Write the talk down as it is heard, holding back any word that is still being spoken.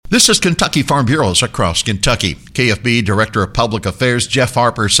This is Kentucky Farm Bureaus across Kentucky. KFB Director of Public Affairs Jeff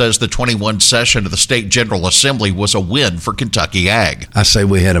Harper says the 21 session of the State General Assembly was a win for Kentucky Ag. I say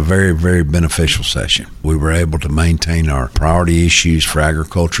we had a very, very beneficial session. We were able to maintain our priority issues for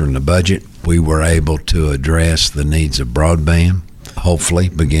agriculture in the budget. We were able to address the needs of broadband, hopefully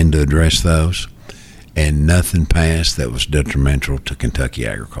begin to address those, and nothing passed that was detrimental to Kentucky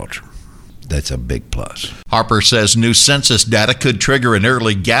agriculture. That's a big plus. Harper says new census data could trigger an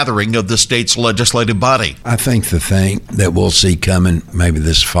early gathering of the state's legislative body. I think the thing that we'll see coming maybe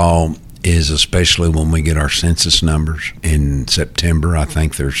this fall is, especially when we get our census numbers in September, I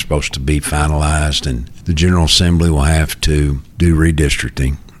think they're supposed to be finalized, and the General Assembly will have to do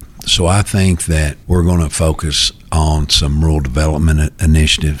redistricting. So I think that we're going to focus on some rural development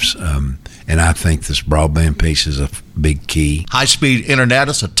initiatives, and I think this broadband piece is a big key. High-speed internet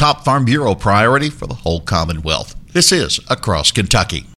is a top Farm Bureau priority for the whole Commonwealth. This is Across Kentucky.